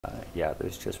Yeah,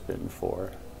 there's just been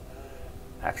 4.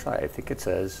 Actually, I think it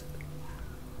says,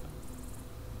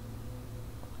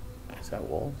 is that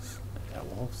wolves? Is that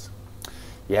wolves?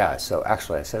 Yeah, so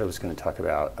actually I said I was going to talk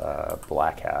about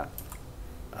BlackHat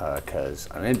because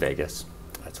I'm in Vegas.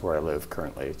 That's where I live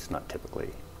currently. It's not typically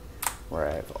where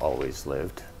I've always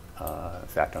lived. In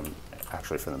fact, I'm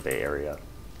actually from the Bay Area,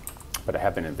 but I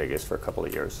have been in Vegas for a couple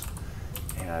of years.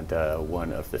 And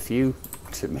one of the few,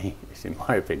 to me, in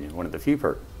my opinion, one of the few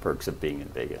perks of being in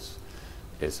Vegas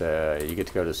is you get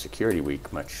to go to Security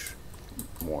Week much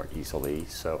more easily,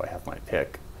 so I have my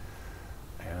pick.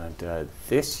 And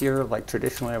this year, like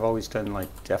traditionally, I've always done like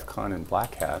Defcon and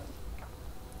BlackHat.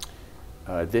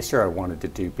 This year I wanted to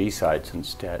do BSides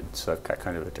instead, so I've got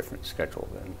kind of a different schedule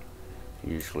than I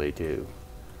usually do.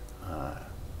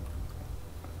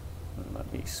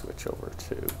 Let me switch over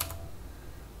to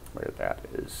where that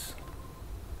is.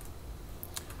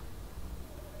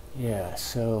 Yeah,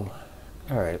 so,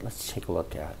 all right, let's take a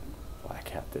look at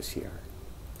BlackHat this year.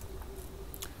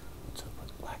 What's up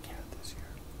with BlackHat this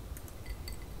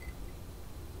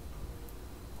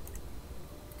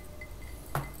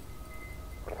year?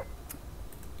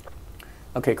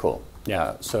 Okay, cool.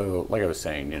 Yeah, so like I was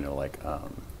saying,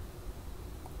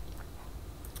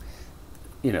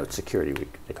 it's Security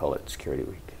Week. They call it Security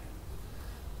Week.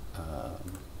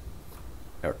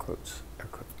 Air quotes.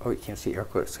 Oh, you can't see air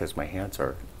quotes because my hands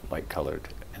are light colored,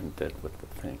 and then with the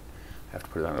thing, I have to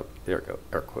put it on. There we go.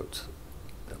 Air quotes.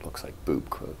 That looks like boob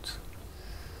quotes.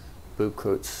 Boob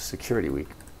quotes. Security Week.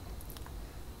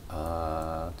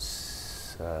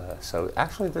 So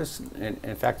actually, there's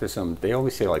in fact there's some. They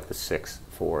always say like the 6th,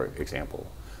 for example,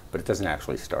 but it doesn't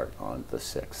actually start on the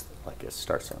 6th. Like it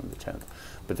starts on the 10th.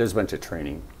 But there's a bunch of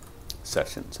training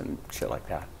sessions and shit like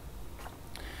that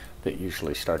that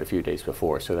usually start a few days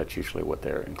before. So that's usually what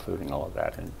they're including all of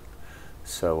that in.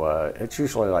 So it's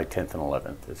usually like 10th and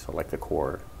 11th. It's like the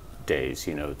core days.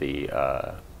 You know,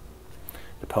 the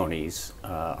ponies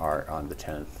are on the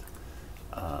 10th.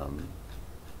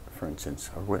 For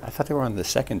instance, I thought they were on the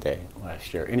 2nd day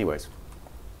last year. Anyways,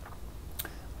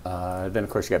 then of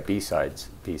course you got BSides.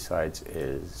 BSides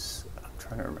is, I'm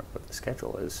trying to remember what the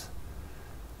schedule is.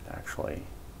 Actually,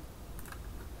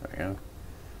 there we go.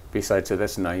 BSides, so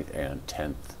that's 9th and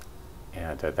 10th,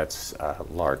 and that's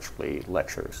largely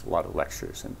lectures, a lot of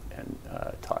lectures and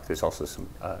talk. There's also some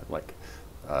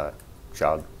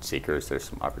job seekers. There's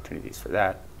some opportunities for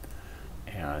that,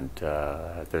 and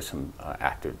there's some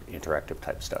active, interactive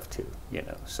type stuff too.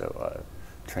 So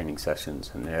training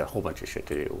sessions and a whole bunch of shit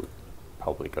to do. We'll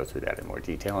probably go through that in more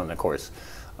detail, and of course,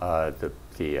 the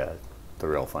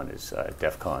real fun is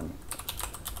Defcon.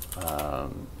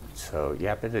 So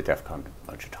yeah, I've been to Defcon a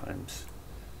bunch of times,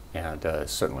 and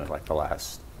certainly like the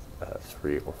last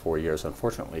 3 or 4 years.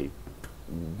 Unfortunately,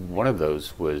 one of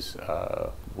those was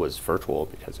virtual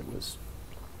because it was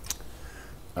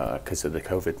because of the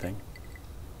COVID thing.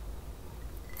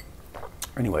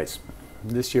 Anyways,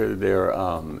 this year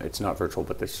it's not virtual,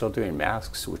 but they're still doing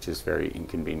masks, which is very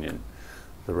inconvenient.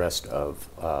 The rest of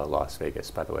Las Vegas,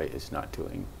 by the way, is not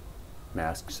doing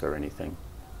masks or anything.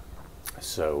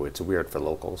 So it's weird for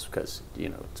locals because,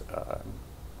 it'd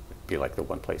be like the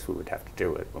one place we would have to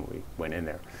do it when we went in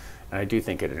there. And I do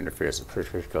think it interferes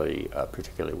particularly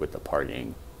with the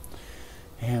partying.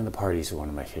 And the parties are one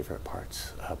of my favorite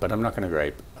parts. But I'm not going to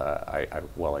gripe. I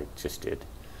just did.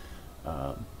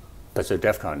 But so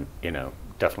DEFCON,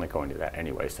 definitely going to that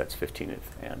anyways. That's 15th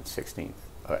and 16th.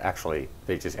 Actually,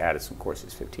 they just added some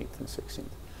courses, 15th and 16th.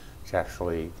 It's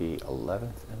actually the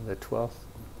 11th and the 12th.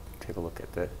 Take a look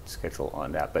at the schedule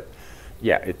on that, but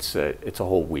yeah, it's a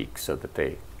whole week so that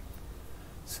they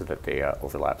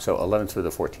overlap. So 11th through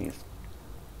the 14th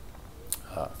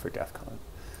for DEFCON.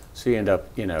 So you end up,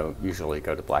 usually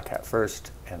go to BlackHat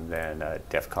first, and then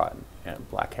DEFCON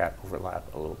and BlackHat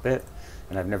overlap a little bit.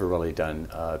 And I've never really done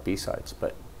BSides,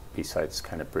 but BSides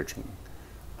kind of bridging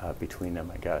between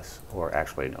them, I guess. Or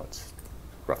actually, no, it's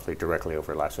roughly directly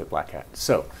overlaps with BlackHat.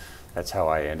 So that's how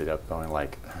I ended up going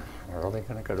like, we're only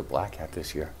going to go to BlackHat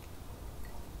this year.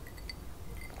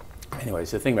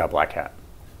 Anyways, the thing about BlackHat,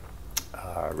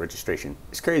 registration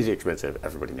is crazy expensive.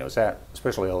 Everybody knows that,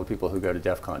 especially all the people who go to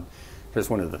DEFCON. Here's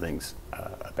one of the things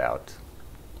about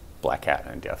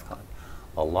BlackHat and DEFCON.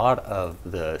 A lot of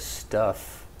the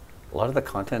stuff, a lot of the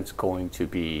content's going to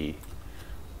be,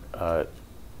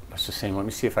 it's the same. Let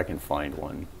me see if I can find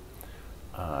one,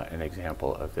 an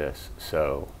example of this.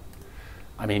 So,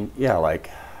 I mean, yeah, like,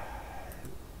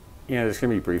 there's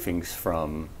going to be briefings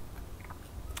from,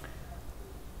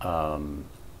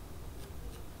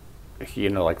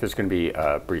 like there's going to be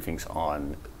briefings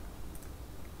on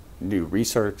new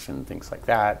research and things like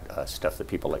that, stuff that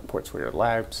people like Portsware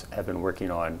Labs have been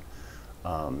working on.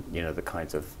 You know, the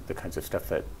kinds of stuff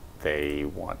that they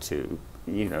want to,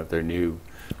 you know, their new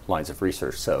lines of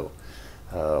research. So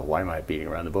why am I beating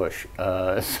around the bush?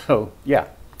 So yeah,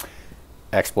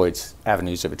 exploits,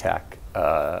 avenues of attack,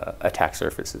 attack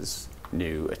surfaces,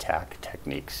 new attack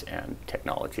techniques and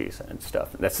technologies and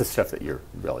stuff. That's the stuff that you're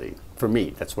really, for me,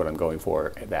 that's what I'm going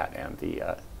for. That and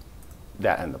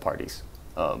the parties.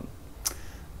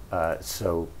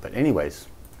 So, but anyways.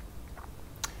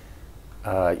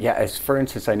 Yeah, as for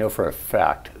instance, I know for a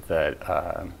fact that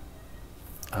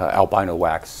Albino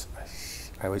Wax,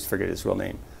 I always forget his real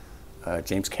name,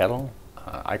 James Kettle.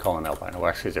 I call him Albino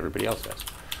Wax because everybody else does.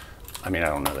 I mean, I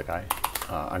don't know the guy.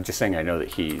 I'm just saying I know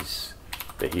that he's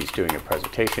doing a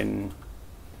presentation.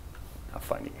 I'll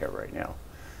find it here right now.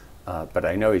 But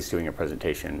I know he's doing a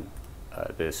presentation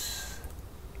at this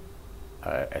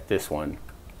one.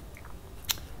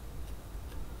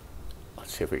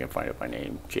 Let's see if we can find it by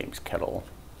name. James Kettle.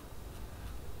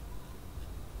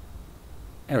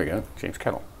 There we go, James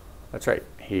Kettle. That's right.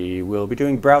 He will be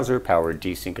doing browser-powered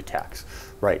desync attacks.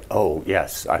 Right. Oh,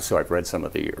 yes. So I've read some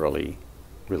of the early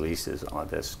releases on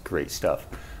this. Great stuff.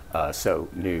 So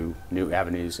new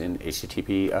avenues in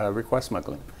HTTP request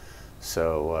smuggling.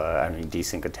 So I mean,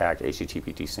 desync attack,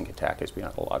 HTTP desync attack is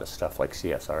beyond a lot of stuff like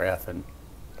CSRF and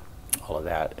all of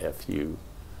that. If you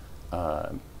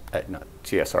not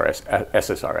CSRS,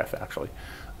 SSRF actually.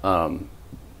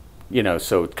 You know,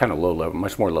 so it's kind of low level,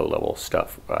 much more low level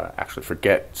stuff. Actually,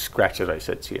 scratch it, I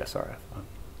said CSRF.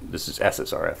 This is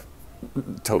SSRF.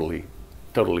 Totally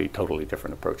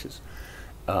different approaches.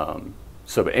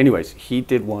 So, but anyways, he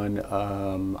did one,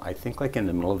 I think like in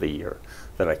the middle of the year,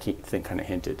 that I think kind of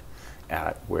hinted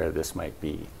at where this might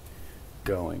be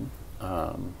going.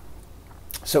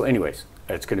 So anyways,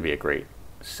 it's going to be a great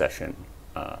session,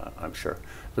 I'm sure.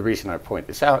 The reason I point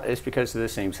this out is because the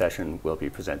same session will be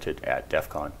presented at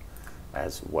Defcon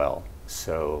as well.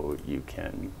 So you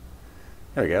can,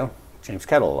 there we go, James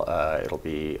Kettle. It'll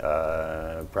be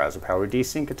browser-powered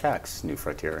desync attacks, new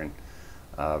frontier, and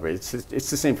it's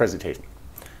the same presentation,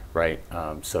 right?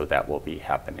 So that will be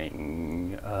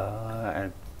happening,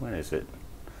 and when is it?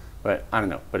 But I don't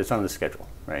know, but it's on the schedule,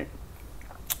 right?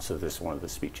 So this is one of the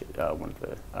speeches, one of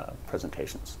the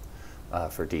presentations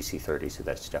for DC 30, so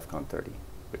that's Defcon 30,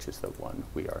 which is the one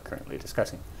we are currently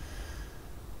discussing.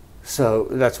 So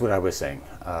that's what I was saying.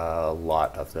 A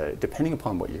lot of the, depending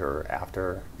upon what you're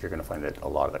after, you're going to find that a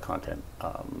lot of the content,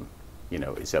 you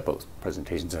know, is at both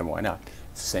presentations, and why not?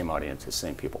 It's the same audience, the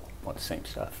same people want the same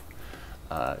stuff.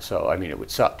 So I mean, it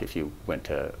would suck if you went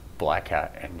to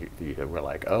BlackHat and you were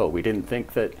like, oh, we didn't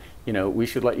think that, you know, we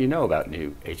should let you know about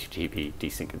new HTTP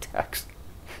desync attacks.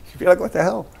 You'd be like, what the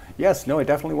hell? Yes, no, I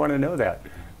definitely want to know that.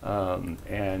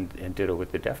 And ditto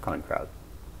with the DEF CON crowd.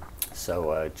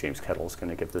 So James Kettle is going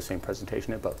to give the same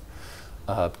presentation at both.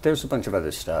 But there's a bunch of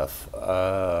other stuff.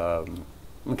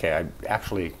 Okay, I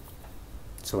actually,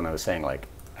 so when I was saying, like,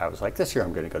 I was like, this year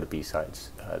I'm going to go to BSides.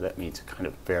 That means it kind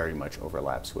of very much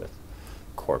overlaps with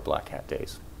core BlackHat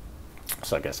days.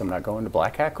 So I guess I'm not going to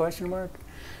BlackHat, question mark?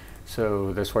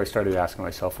 So that's where I started asking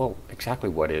myself, well, exactly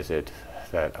what is it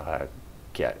that I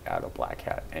get out of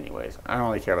BlackHat anyways? I don't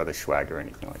really care about the swag or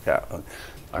anything like that.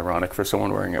 Ironic for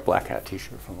someone wearing a BlackHat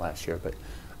t-shirt from last year, but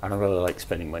I don't really like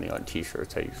spending money on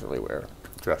t-shirts. I usually wear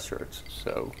dress shirts.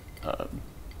 So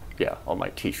yeah, all my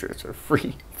t-shirts are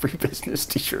free business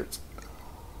t-shirts.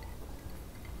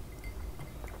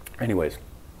 Anyways,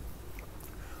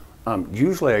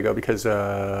 usually I go because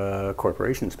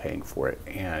corporation's paying for it,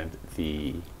 and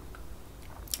the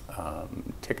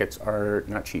tickets are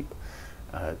not cheap.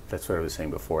 That's what I was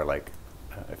saying before. Like,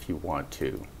 if you want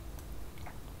to,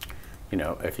 you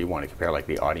know, if you want to compare like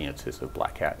the audiences of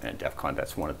BlackHat and DEF CON,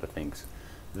 that's one of the things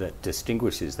that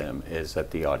distinguishes them, is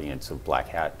that the audience of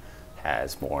BlackHat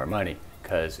has more money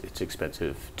because it's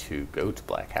expensive to go to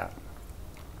BlackHat,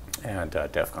 and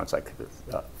DEF CON's like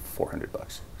 $400 or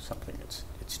something. It's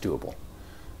doable.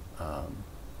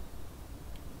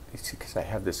 Because I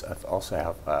have this, I also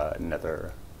have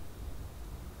another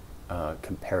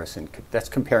comparison. That's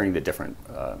comparing the different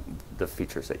the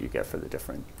features that you get for the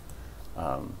different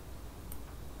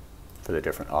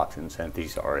options, and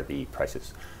these are the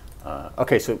prices.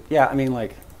 Okay, so yeah, I mean,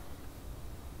 like,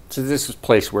 so this is a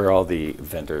place where all the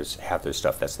vendors have their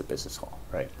stuff. That's the business hall,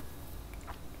 right?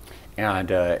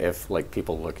 And if like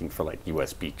people looking for like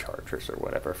USB chargers or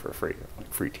whatever for free,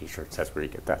 like free t-shirts, that's where you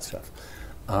get that stuff.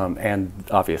 And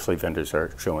obviously vendors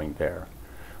are showing there.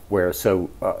 So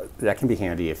that can be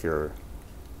handy if you're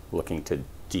looking to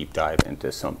deep dive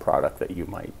into some product that you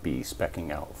might be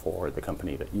speccing out for the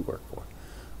company that you work for.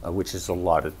 which is a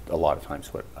lot of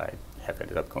times what I have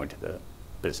ended up going to the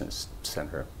business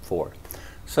center for.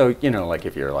 So, you know, like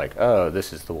if you're like, oh,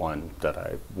 this is the one that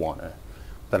I wanna,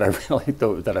 that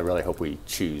I really hope we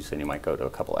choose, and you might go to a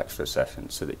couple extra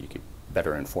sessions so that you get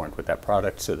better informed with that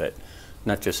product, so that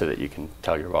not just so that you can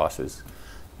tell your bosses,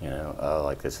 you know, oh,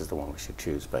 like this is the one we should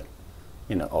choose, but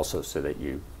you know, also so that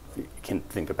you can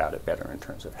think about it better in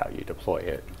terms of how you deploy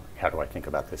it. How do I think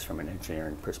about this from an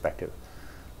engineering perspective?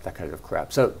 That kind of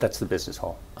crap. So that's the business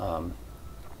hall.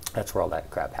 That's where all that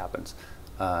crap happens.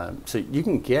 So you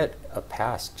can get a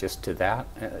pass just to that.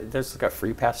 There's like a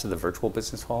free pass to the virtual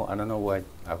business hall. I don't know why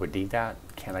I would need that.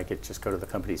 Can I just go to the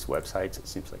company's websites? It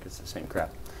seems like it's the same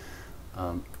crap.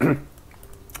 But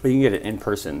you can get an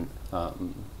in-person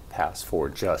pass for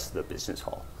just the business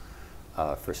hall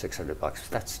for $600.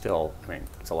 That's still, I mean,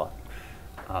 that's a lot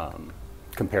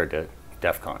compared to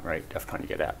Defcon, right? Defcon, you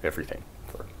get everything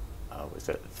for was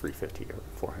it $350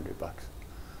 or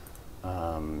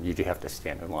 $400? You do have to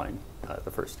stand in line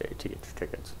the first day to get your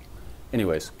tickets.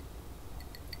 Anyways,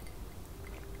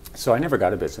 so I never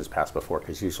got a business pass before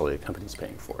because usually the company's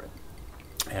paying for it.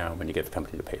 And when you get the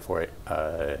company to pay for it,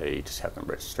 you just have them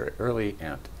register it early,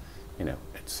 and you know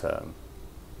it's a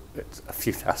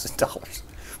few $1,000s,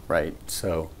 right?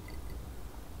 So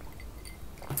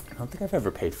I don't think I've ever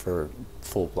paid for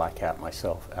full BlackHat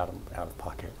myself out of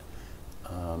pocket.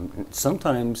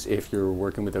 Sometimes if you're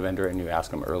working with a vendor and you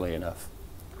ask them early enough,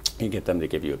 you get them to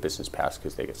give you a business pass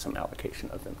because they get some allocation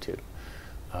of them too,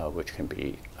 which can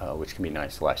be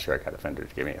nice. Last year I got a vendor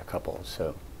to give me a couple,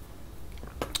 so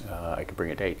I could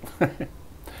bring a date.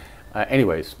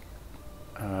 Anyways,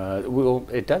 well,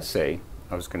 it does say,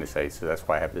 I was going to say, so that's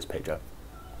why I have this page up.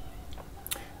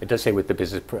 It does say with the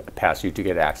business pass you do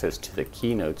get access to the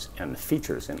keynotes and the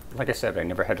features, and like I said, I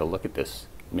never had to look at this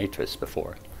matrix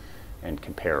before and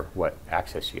compare what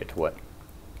access you get to what.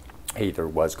 I either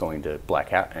was going to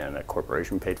BlackHat and a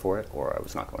corporation paid for it, or I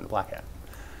was not going to BlackHat.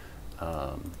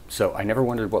 So I never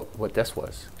wondered what this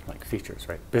was, like features,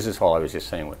 right? Business hall, I was just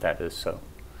saying what that is. So,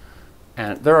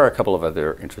 and there are a couple of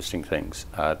other interesting things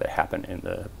that happen in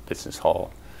the business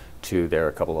hall too. There are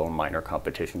a couple of minor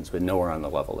competitions, but nowhere on the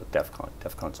level of Defcon.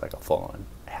 Defcon's like a full-on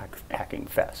hacking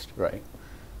fest, right?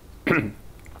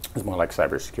 It's more like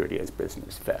cybersecurity as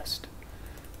business fest.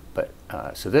 But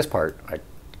so this part, I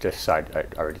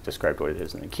already described what it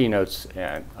is in the keynotes,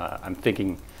 and I'm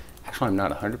thinking, actually I'm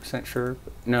not 100% sure.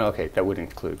 No, okay, that would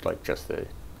include like just the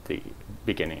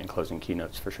beginning and closing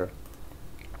keynotes for sure.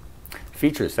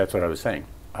 Features, that's what I was saying.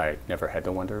 I never had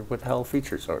to wonder what the hell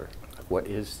features are. What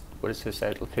is this?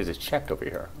 Because it's checked over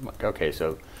here. I'm like, okay,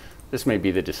 so this may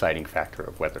be the deciding factor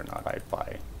of whether or not I'd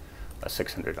buy a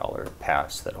 $600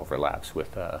 pass that overlaps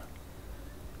with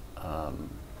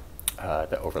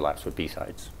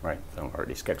BSides, right? That I'm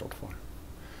already scheduled for.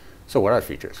 So what are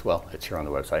features? Well, it's here on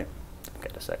the website.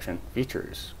 Get a section,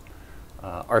 features.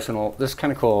 Arsenal, this is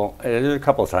kind of cool. There's a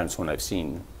couple of times when I've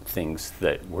seen things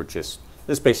that were just,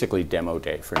 this is basically demo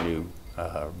day for new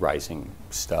rising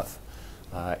stuff.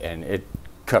 And it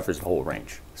covers the whole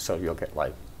range. So you'll get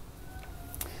like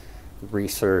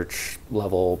research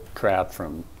level crap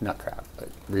from, not crap, but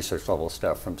research level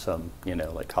stuff from some, you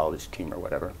know, like college team or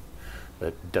whatever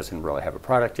that doesn't really have a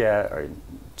product yet, or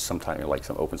sometimes like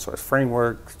some open source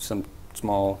framework, some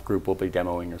small group will be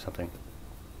demoing or something.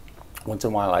 Once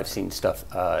in a while I've seen stuff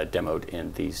demoed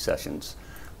in these sessions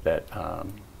that,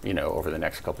 you know, over the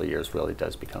next couple of years really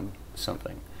does become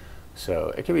something.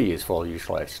 So it can be useful.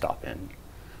 Usually I stop in,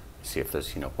 see if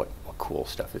there's, you know, what cool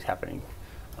stuff is happening.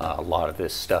 A lot of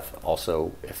this stuff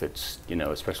also, if it's, you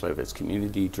know, especially if it's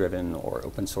community driven or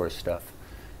open source stuff,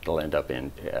 it'll end up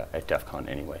in at Defcon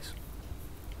anyways.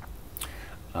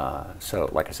 So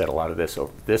like I said, a lot of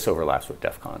this overlaps with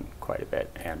Defcon quite a bit,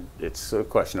 and it's a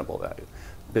questionable value.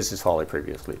 Business hall I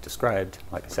previously described,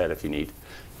 like I said, if you need,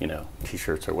 you know,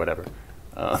 t-shirts or whatever,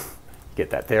 get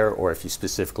that there, or if you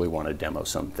specifically want to demo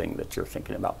something that you're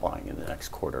thinking about buying in the next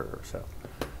quarter or so,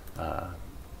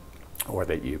 or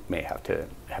that you may have to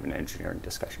have an engineering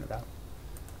discussion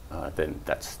about, then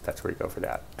that's where you go for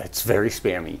that. It's very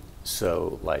spammy,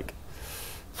 so like,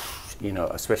 you know,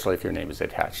 especially if your name is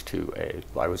attached to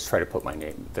I always try to put my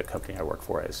name, the company I work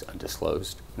for, as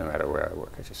undisclosed. No matter where I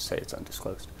work, I just say it's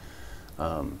undisclosed.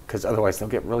 Because otherwise they'll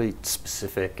get really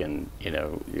specific, and, you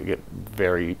know, you get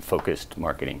very focused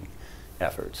marketing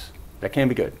efforts. That can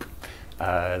be good.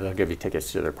 They'll give you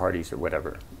tickets to their parties or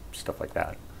whatever, stuff like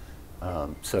that.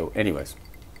 So anyways,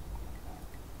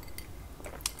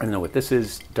 I don't know what this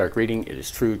is. Dark Reading, it is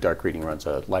true. Dark Reading runs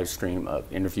a live stream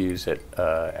of interviews at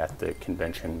the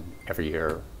convention every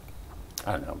year.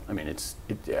 I don't know. I mean,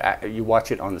 you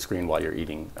watch it on the screen while you're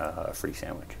eating a free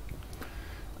sandwich.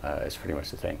 It's pretty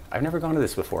much the thing. I've never gone to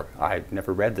this before. I've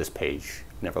never read this page,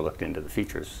 never looked into the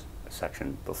features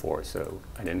section before, so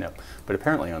I didn't know. But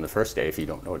apparently on the first day, if you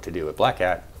don't know what to do at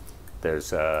BlackHat,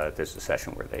 there's a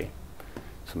session where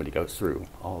somebody goes through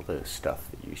all the stuff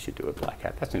that you should do at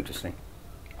BlackHat. That's interesting.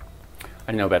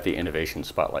 I know about the Innovation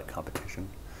Spotlight competition.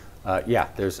 Yeah,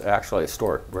 there's actually a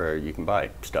store where you can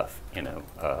buy stuff,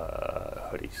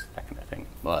 hoodies, that kind of thing.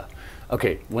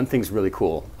 Okay, one thing's really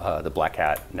cool, the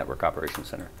BlackHat Network Operations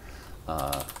Center.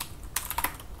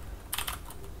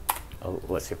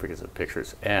 Let's see if we get some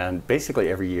pictures. And basically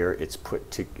every year it's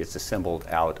it's assembled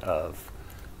out of,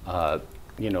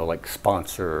 like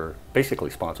basically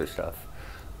sponsor stuff.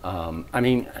 I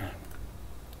mean,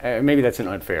 maybe that's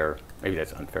unfair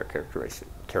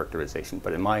characterization,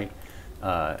 but in my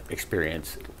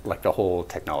experience, like the whole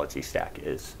technology stack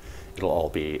it'll all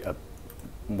be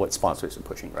what sponsors are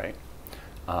pushing, right?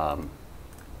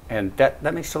 And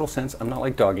that makes total sense. I'm not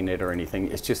like dogging it or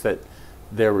anything. It's just that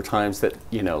there were times that,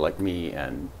 like me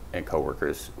and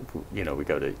coworkers, we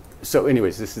go to, so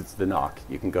anyways, this is the NOC.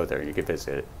 You can go there and you can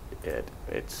visit it.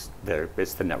 It's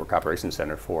the Network Operations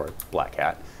Center for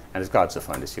BlackHat, and it's lots of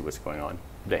fun to see what's going on.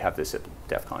 They have this at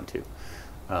Defcon too.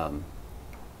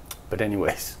 But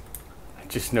anyways, I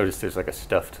just noticed there's like a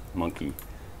stuffed monkey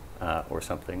or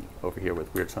something over here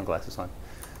with weird sunglasses on.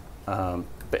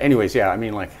 But anyways, yeah, I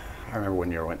mean, like, I remember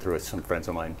one year I went through with some friends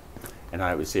of mine, and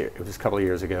I was here, it was a couple of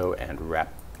years ago, and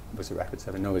was it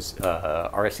Rapid7? No, it was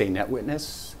RSA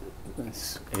NetWitness,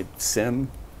 it's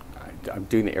SIM, I'm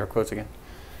doing the air quotes again.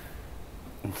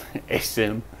 A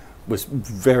SIM was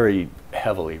very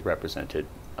heavily represented,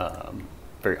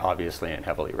 very obviously and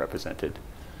heavily represented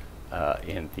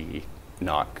in the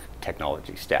NOC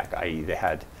technology stack, i.e. they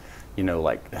had,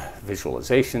 like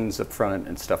visualizations up front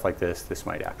and stuff like this. This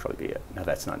might actually be it. No,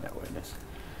 that's not NetWitness.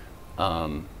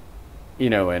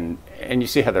 And you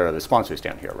see how there are the sponsors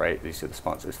down here, right? These are the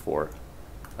sponsors for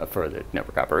the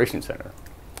Network Operations Center,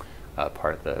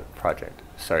 part of the project.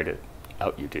 Sorry to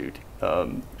out you, dude.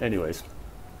 Anyways.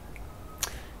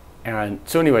 And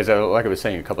so anyways, like I was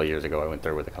saying, a couple of years ago, I went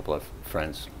there with a couple of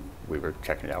friends. We were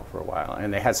checking it out for a while,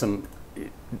 and they had some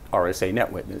RSA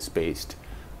NetWitness based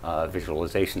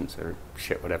visualizations or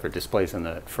whatever, displays on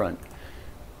the front.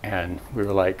 And we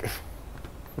were like,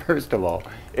 first of all,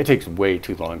 it takes way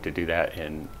too long to do that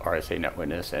in RSA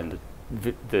NetWitness, and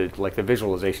the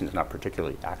visualization is not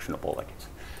particularly actionable. Like, it's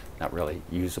not really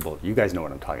usable. You guys know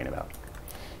what I'm talking about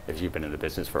if you've been in the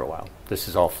business for a while. This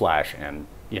is all Flash, and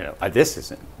this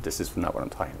is not what I'm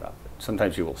talking about.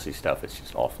 Sometimes you will see stuff, it's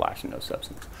just all Flash and no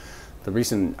substance. The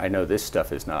reason I know this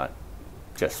stuff is not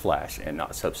just Flash and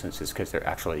not substance is because they're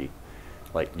actually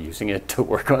like using it to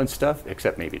work on stuff,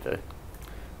 except maybe the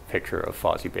picture of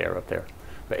Fozzie Bear up there.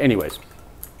 But anyways,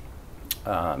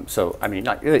 so I mean,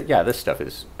 yeah, this stuff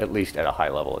is, at least at a high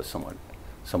level, is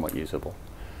somewhat usable.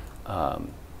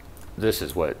 This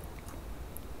is what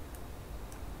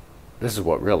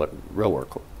real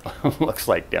work looks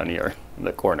like down here in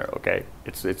the corner. Okay,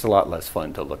 it's a lot less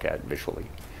fun to look at visually.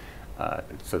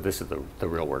 So this is the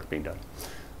real work being done.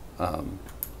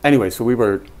 Anyway, so we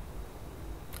were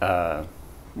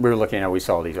looking at, we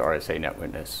saw these RSA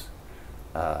NetWitness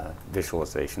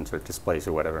visualizations or displays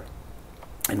or whatever,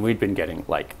 and we'd been getting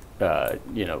like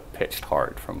pitched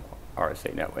hard from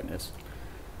RSA NetWitness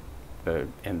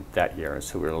in that year.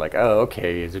 So we were like, oh,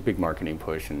 okay, it's a big marketing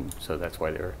push, and so that's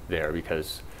why they're there,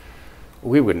 because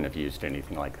we wouldn't have used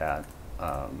anything like that.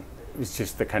 It was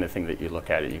just the kind of thing that you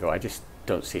look at it and you go, I just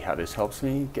don't see how this helps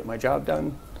me get my job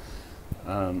done.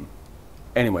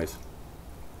 Anyways,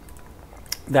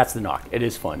 that's the NOC. It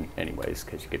is fun anyways,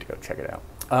 because you get to go check it out.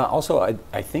 Also,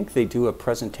 I think they do a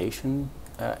presentation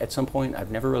at some point.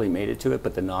 I've never really made it to it,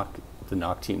 but the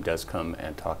NOC team does come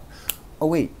and talk. Oh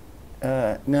wait,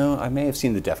 no, I may have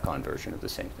seen the Defcon version of the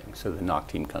same thing. So the NOC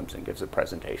team comes and gives a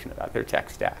presentation about their tech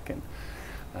stack and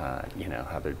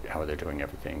how they're doing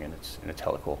everything, and it's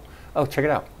hella cool. Oh, check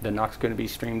it out. The NOC's going to be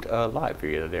streamed live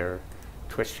via their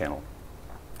Twitch channel.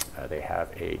 They have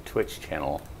a Twitch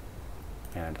channel,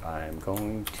 and I'm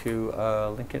going to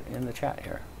link it in the chat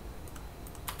here.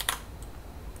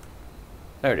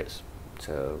 There it is.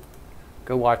 So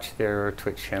go watch their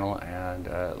Twitch channel, and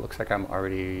it looks like I'm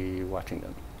already watching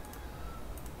them.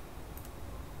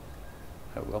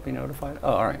 I will be notified.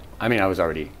 Oh, all right. I mean,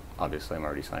 obviously I'm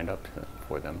already signed up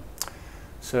for them.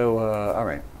 So, all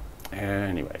right.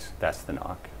 Anyways, that's the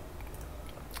NOC,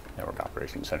 Network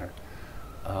Operations Center.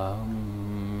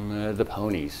 The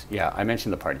ponies. Yeah, I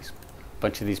mentioned the parties. A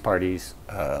bunch of these parties.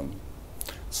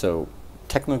 So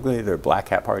technically they're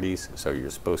BlackHat parties, so you're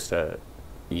supposed to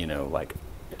you know, like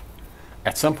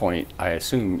at some point, I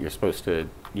assume you're supposed to,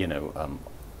 you know,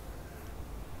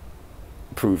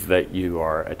 prove that you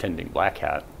are attending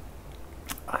BlackHat.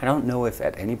 I don't know if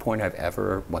at any point I've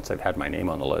ever, once I've had my name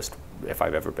on the list, if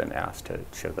I've ever been asked to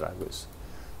show that I was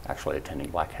actually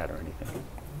attending BlackHat or anything.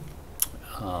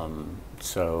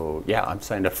 So yeah, I'm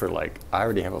signed up for, like, I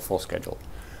already have a full schedule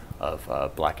of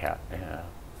BlackHat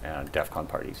and Defcon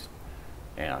parties.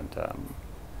 And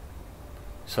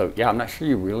so yeah, I'm not sure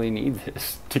you really need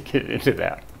this to get into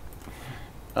that.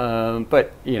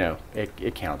 But you know,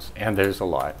 it counts, and there's a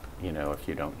lot, you know, if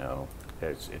you don't know,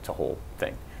 it's a whole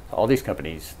thing. So all these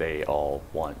companies, they all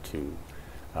want to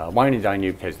wine and dine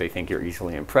you because they think you're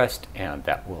easily impressed, and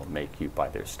that will make you buy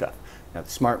their stuff. Now the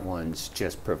smart ones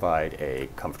just provide a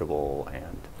comfortable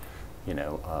and, you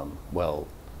know,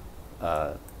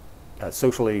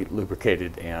 socially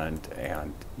lubricated and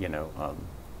you know,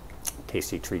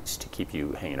 tasty treats to keep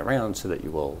you hanging around so that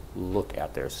you will look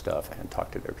at their stuff and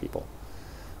talk to their people.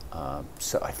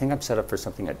 So I think I'm set up for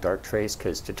something at Dark Trace,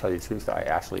 because to tell you the truth, I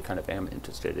actually kind of am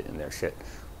interested in their shit.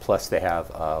 Plus they have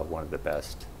one of the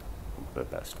best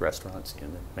restaurants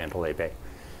in the Mandalay Bay.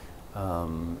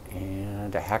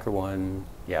 And a Hacker One,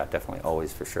 yeah, definitely,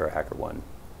 always for sure a Hacker One.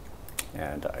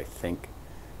 And I think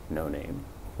No Name.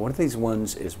 One of these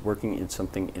ones is working in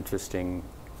something interesting.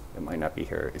 It might not be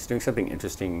here. It's doing something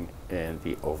interesting in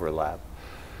the overlap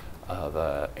of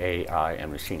AI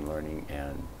and machine learning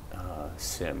and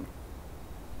SIM.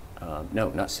 No,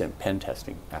 not SIM, pen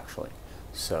testing, actually.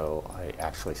 So I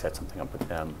actually set something up with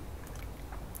them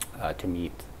to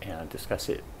meet and discuss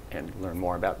it and learn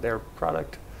more about their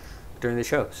product during the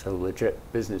show. So legit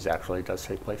business actually does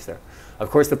take place there. Of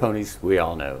course, the ponies, we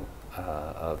all know.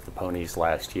 Of the ponies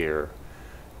last year,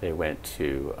 they went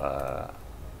to,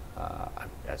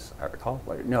 as I recall,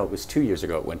 no, it was 2 years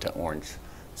ago, it went to Orange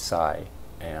Sci.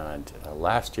 And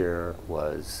last year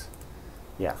was,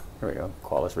 yeah, here we go,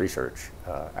 Qualys Research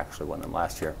actually won them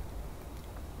last year.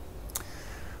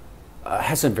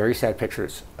 Has some very sad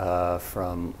pictures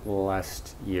from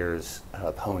last year's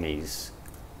ponies.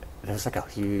 There was like a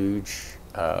huge,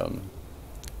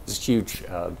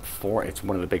 it's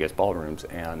one of the biggest ballrooms,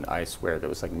 and I swear there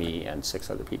was like me and 6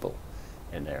 other people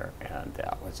in there, and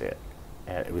that was it.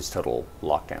 And it was total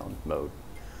lockdown mode.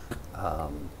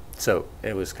 So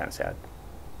it was kind of sad.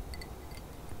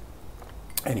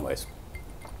 Anyways,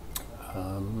 I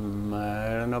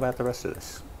don't know about the rest of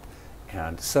this.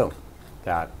 And so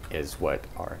that is what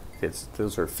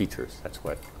those are features. That's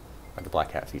what are the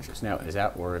BlackHat features. Now, is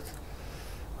that worth,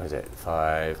 what is it,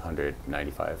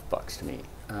 $595 to me?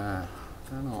 I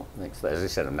don't think so. As I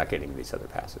said, I'm not getting these other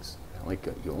passes.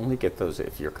 You only get those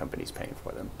if your company's paying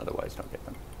for them. Otherwise, don't get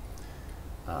them.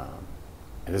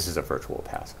 And this is a virtual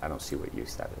pass. I don't see what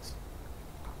use that is.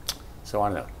 So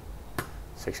I don't know,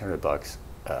 $600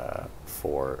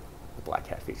 for the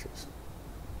BlackHat features.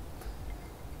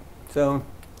 So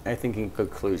I think in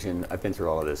conclusion, I've been through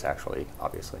all of this actually,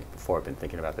 obviously, before. I've been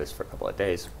thinking about this for a couple of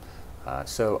days.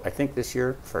 So I think this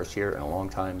year, first year in a long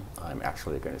time, I'm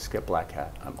actually going to skip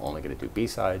BlackHat. I'm only going to do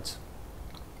BSides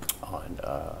on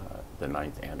the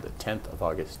 9th and the 10th of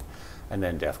August, and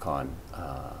then Defcon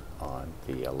on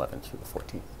the 11th through the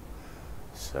 14th.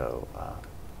 So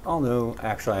although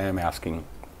actually I am asking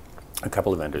a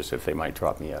couple of vendors if they might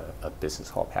drop me a business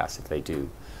hall pass. If they do,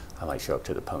 I might show up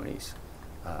to the ponies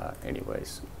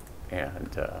anyways,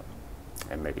 and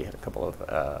maybe hit a couple of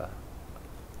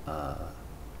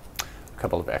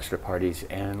extra parties.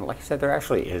 And like I said, there are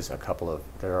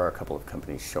a couple of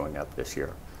companies showing up this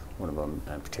year. One of them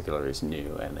in particular is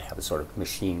new, and they have a sort of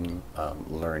machine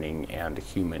learning and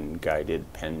human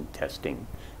guided pen testing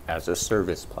as a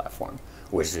service platform,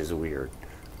 which is weird.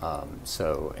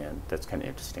 And that's kind of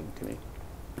interesting to me.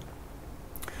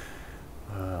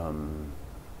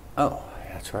 Oh,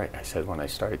 that's right. I said when I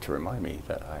started to remind me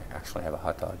that I actually have a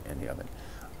hot dog in the oven.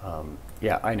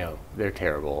 Yeah, I know, they're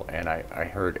terrible, and I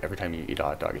heard every time you eat a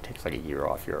hot dog, it takes like a year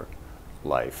off your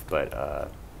life,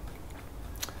 but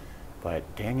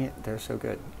dang it, they're so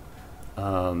good.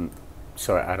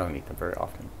 So I don't eat them very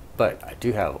often. But I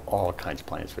do have all kinds of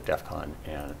plans for Defcon,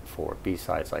 and for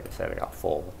BSides, like I said, I got a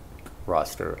full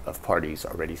roster of parties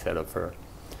already set up for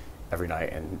every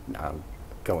night, and I'm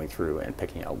going through and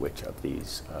picking out which of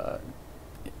these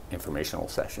informational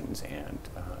sessions and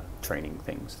training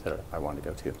things that I want to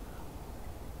go to.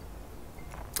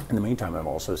 In the meantime, I'm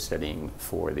also studying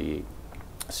for the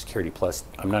Security Plus.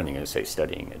 I'm not even going to say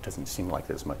studying. It doesn't seem like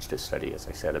there's much to study. As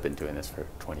I said, I've been doing this for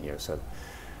 20 years, so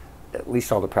at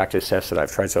least all the practice tests that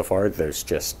I've tried so far, there's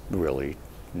just really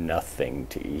nothing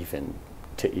to even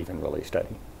really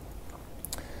study.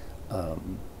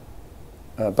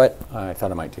 But I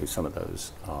thought I might do some of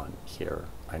those on here.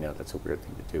 I know that's a weird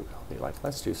thing to do. I'll be like,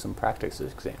 let's do some practice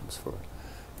exams for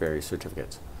various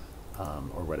certificates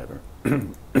or whatever.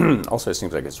 Also, it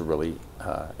seems like it's really,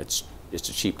 it's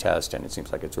a cheap test, and it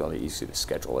seems like it's really easy to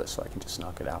schedule it, so I can just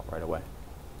knock it out right away.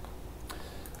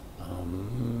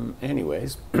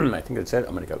 Anyways, I think that's it.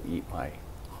 I'm going to go eat my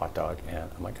hot dog, and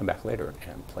I might come back later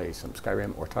and play some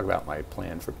Skyrim or talk about my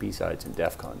plan for BSides and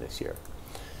Defcon this year,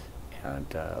 and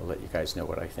let you guys know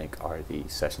what I think are the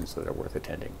sessions that are worth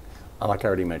attending. Like I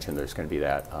already mentioned, there's going to be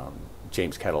that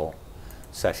James Kettle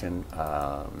session.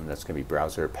 That's going to be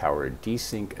browser-powered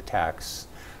desync attacks,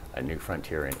 a new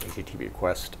frontier in HTTP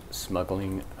request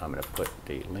smuggling. I'm going to put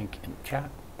the link in the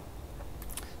chat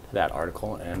to that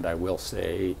article, and I will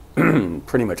say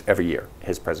pretty much every year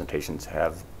his presentations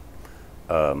have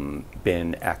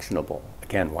been actionable.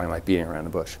 Again, why am I beating around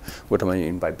the bush? What do I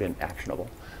mean by been actionable?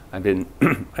 I mean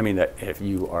that if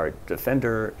you are a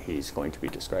defender, he's going to be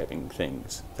describing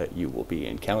things that you will be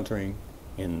encountering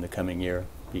in the coming year,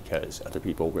 because other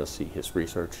people will see his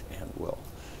research and will,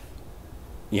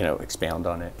 expound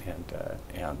on it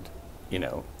and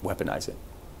weaponize it.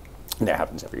 And that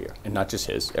happens every year, and not just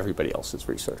his, everybody else's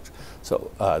research.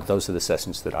 So those are the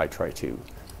sessions that I try to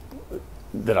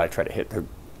hit.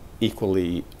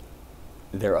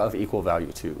 They're of equal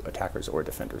value to attackers or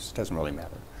defenders. It doesn't really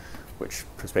matter which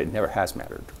perspective. It never has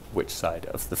mattered which side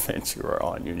of the fence you are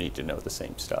on. You need to know the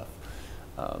same stuff.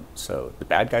 So the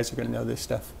bad guys are going to know this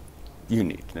stuff. You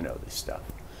need to know this stuff.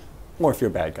 Or if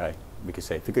you're a bad guy, we could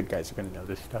say the good guys are going to know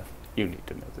this stuff. You need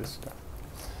to know this stuff.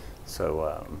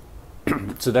 So,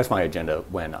 so that's my agenda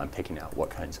when I'm picking out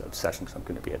what kinds of sessions I'm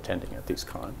going to be attending at these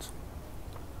cons.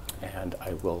 And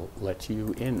I will let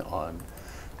you in on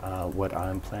what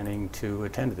I'm planning to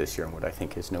attend this year and what I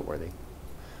think is noteworthy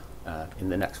in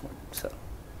the next one. So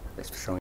thanks for showing